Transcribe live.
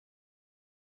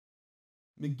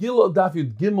Megillah Daf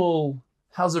Yud Gimel.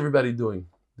 How's everybody doing?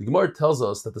 The Gemara tells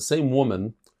us that the same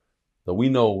woman that we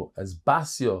know as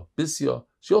Basya, Bisya,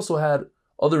 she also had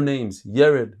other names,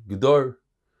 Yered, Gedor.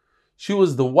 She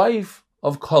was the wife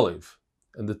of Kalev,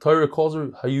 and the Torah calls her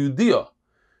Hayudiya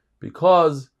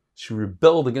because she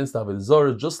rebelled against Avodah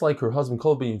Zarah, just like her husband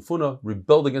Kalev ben Yefuna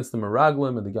rebelled against the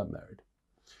Meraglim, and they got married.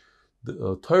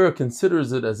 The Torah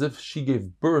considers it as if she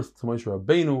gave birth to Moshe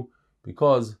Rabbeinu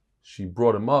because she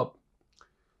brought him up.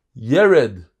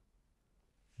 Yered,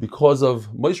 because of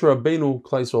Moshe Rabbeinu,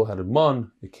 Klal Yisrael had a man,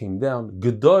 it came down.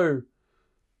 Gedor,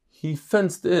 he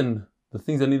fenced in the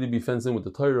things that needed to be fenced in with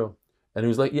the Torah, and he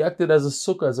was like, he acted as a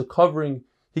sukkah, as a covering.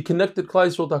 He connected Klal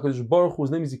Yisrael to HaKadosh Baruch Hu.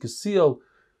 His name is Yikasiel,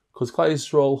 because Klal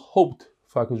Yisrael hoped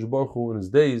for HaKadosh Baruch Hu in his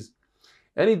days,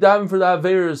 and he davened for the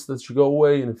Averis that should go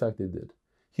away, and in fact they did.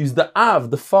 He was the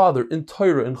Av, the father, in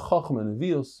Torah, in Chacham, and in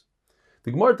Vios. The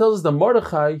Gemara tells us that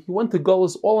Mordechai, he went to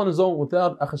Golus all on his own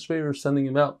without Achashverosh sending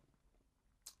him out.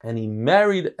 And he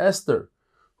married Esther,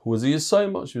 who was a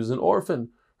Yisayma. She was an orphan.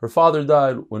 Her father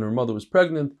died when her mother was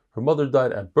pregnant. Her mother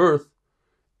died at birth.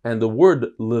 And the word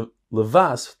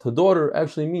Levas, to daughter,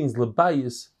 actually means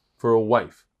Lebayis, for a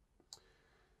wife.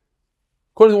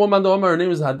 According to one man, her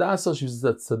name is Hadassah. She was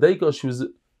a tzadeka. She was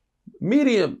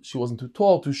medium. She wasn't too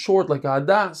tall, too short like a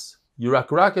Hadass.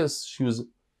 Yirakrakis. She was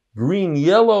green,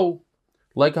 yellow,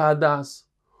 like a Hadass.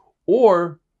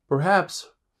 Or perhaps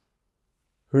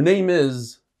her name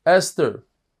is Esther,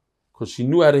 because she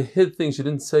knew how to hid things. She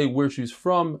didn't say where she's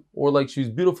from, or like she was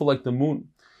beautiful like the moon.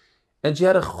 And she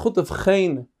had a chut of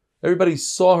chen. Everybody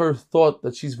saw her, thought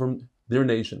that she's from their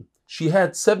nation. She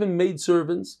had 7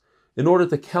 maidservants in order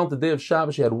to count the day of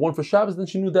Shabbos. She had 1 for Shabbos, then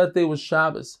she knew that day was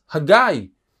Shabbos. Haggai,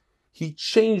 he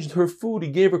changed her food. He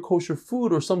gave her kosher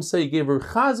food, or some say he gave her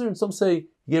chazer, and some say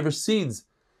he gave her seeds.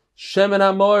 Shemen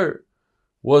Amor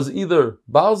was either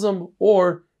balsam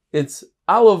or it's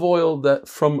olive oil that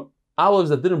from olives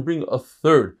that didn't bring a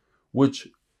third, which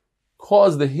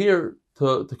caused the hair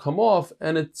to come off,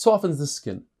 and it softens the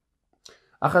skin.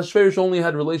 Achashverosh only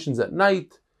had relations at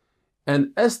night,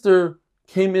 and Esther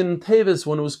came in Tevis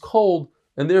when it was cold,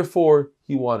 and therefore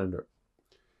he wanted her.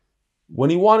 When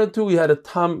he wanted to, he had a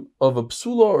tam of a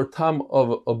psula or tam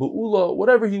of a be'ula,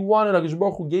 whatever he wanted. HaKadosh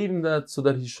Baruch Hu gave him that so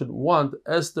that he should want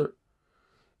Esther.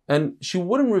 And she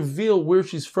wouldn't reveal where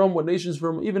she's from, what nation she's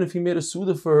from. Even if he made a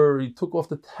suda for her, he took off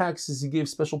the taxes, he gave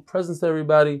special presents to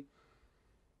everybody.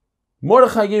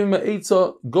 Mordechai gave him an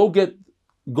eitzah,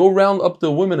 go round up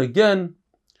the women again.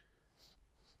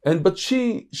 But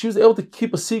she was able to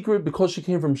keep a secret because she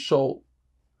came from Shaul.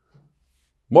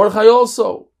 Mordechai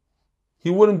also, he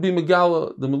wouldn't be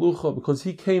Megala, the Melucha, because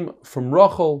he came from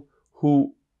Rachel,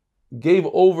 who gave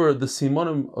over the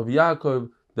Simonim of Yaakov,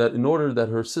 that in order that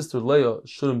her sister Leah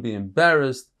shouldn't be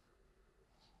embarrassed.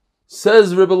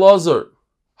 Says Rebbe Lazar,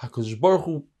 HaKadosh Baruch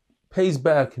Hu pays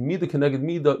back Mida Keneged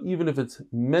Mida, even if it's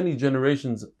many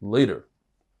generations later.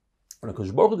 When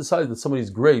HaKadosh Baruch Hu decides that somebody's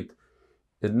great,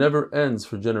 it never ends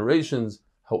for generations.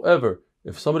 However,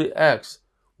 if somebody acts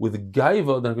with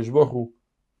Gaiva, then HaKadosh Baruch Hu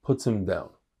puts him down.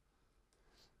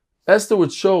 Esther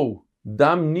would show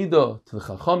Dam Nida to the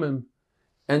Chachamim,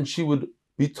 and she would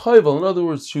be toivel. In other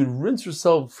words, she would rinse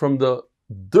herself from the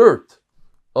dirt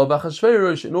of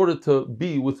Achashverosh in order to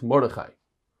be with Mordechai.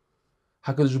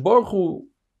 HaKadosh Baruch Hu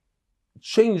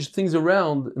changed things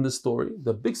around in the story.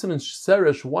 The Bigsan and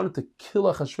Seresh wanted to kill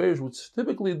Achashverosh, which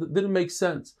typically didn't make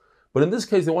sense. But in this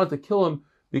case, they wanted to kill him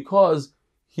because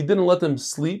he didn't let them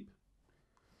sleep.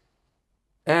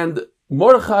 And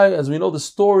Mordechai, as we know the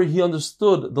story, he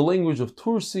understood the language of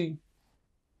Tursi,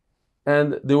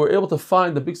 and they were able to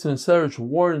find the Bigsan and Serach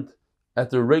weren't at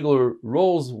their regular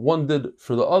roles. One did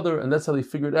for the other, and that's how they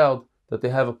figured out that they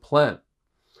have a plan.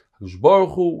 HaKadosh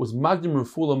Baruch Hu was Magdim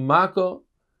Refuah Makkah.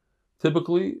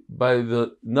 Typically, by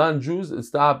the non-Jews,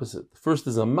 it's the opposite. First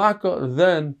is a Makkah,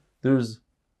 then there's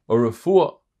a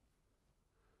Refuah.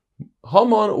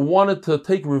 Haman wanted to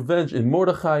take revenge in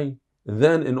Mordechai,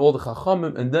 then in all the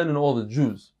Chachamim, and then in all the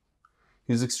Jews.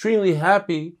 He was extremely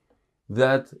happy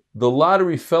that the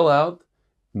lottery fell out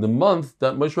in the month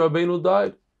that Moshe Rabbeinu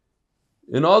died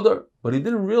in Adar. But he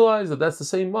didn't realize that that's the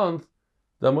same month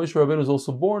that Moshe Rabbeinu was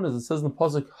also born, as it says in the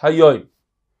Pasuk, Hayoy.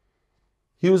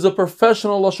 He was a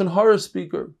professional Lashon Hara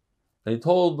speaker. And he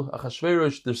told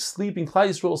Achashverosh, they're sleeping, Klal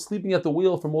Yisrael sleeping at the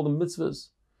wheel from all the mitzvahs.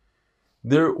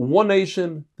 They're one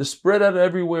nation, they're spread out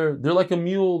everywhere, they're like a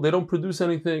mule, they don't produce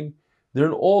anything. They're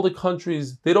in all the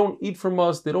countries. They don't eat from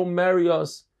us. They don't marry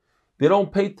us. They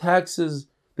don't pay taxes.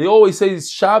 They always say it's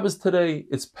Shabbos today.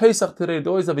 It's Pesach today. They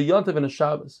always have a Yontiv and a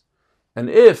Shabbos. And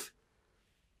if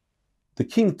the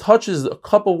king touches a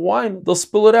cup of wine, they'll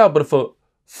spill it out. But if a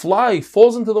fly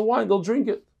falls into the wine, they'll drink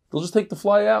it. They'll just take the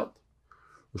fly out.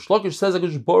 Rish Lakish says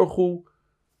HaKadosh Baruch Hu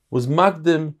was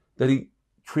magdim, that he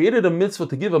created a mitzvah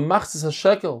to give a machzis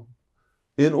hashekel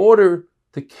in order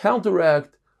to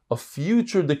counteract a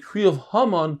future decree of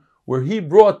Haman where he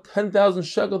brought 10,000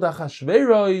 shekel to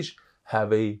Achashverosh.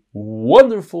 Have a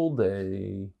wonderful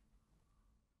day.